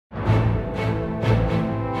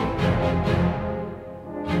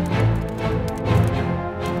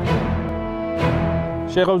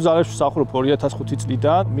შეღებულ ძალებში ვსახურობ 2005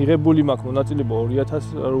 წლიდან, მიღებული მაქვს მონაწილეობა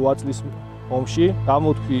 2008 წლის ომში.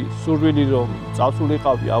 გამოთქვი სურვილი რომ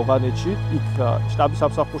წავსულიყავი ავღანეთში, იქ შტაბის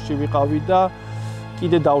სამსახურში ვიყავი და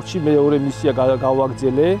კიდე დავრჩი მეორე მისია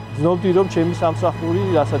გავაგრძელე. ვზნობდი რომ ჩემი სამსახური,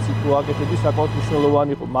 რასაც იქ ვაკეთებდი, საკმაოდ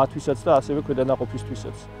მნიშვნელოვანი იყო მათთვისაც და ასევე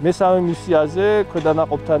ქვედანაყოფისთვისაც. მესამე მისიაზე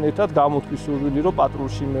ქვედანაყოფთან ერთად გამოთქვი სურვილი რომ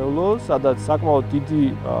პატრულში მევლო, სადაც საკმაოდ დიდი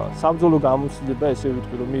საბრძოლო გამოცდილება, ესე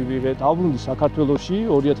ვიტყვი რომ მივიღე. დაბრუნდი საქართველოში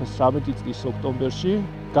 2013 წლის ოქტომბერში.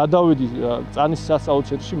 გადავედი წანის სასწავლო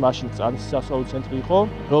ცენტრში, მაშინ წანის სასწავლო ცენტრი იყო,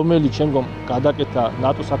 რომელიც შემდგომ გადაკეთა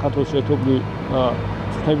ნატო საქართველოს ერთობლივი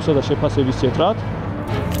ცნებისა და შეფასების ცენტრად.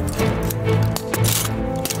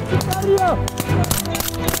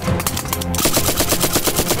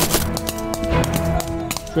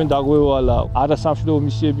 ჩვენ დაგვევალა არასამშვიდობო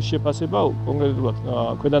მისიების შეფასება, კონკრეტულად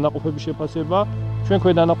ქვედანაყოფების შეფასება. ჩვენ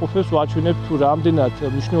ქვედანაყოფებს ვაჩვენებთ თუ რამდენად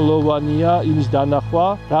მნიშვნელოვანია იმის დანახვა,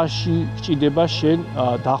 რაში გჭირდება შენ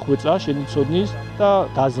დახვეწა, შენი ცოდნის და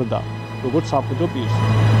დაზრდა, როგორც სამხედრო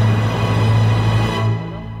პირს.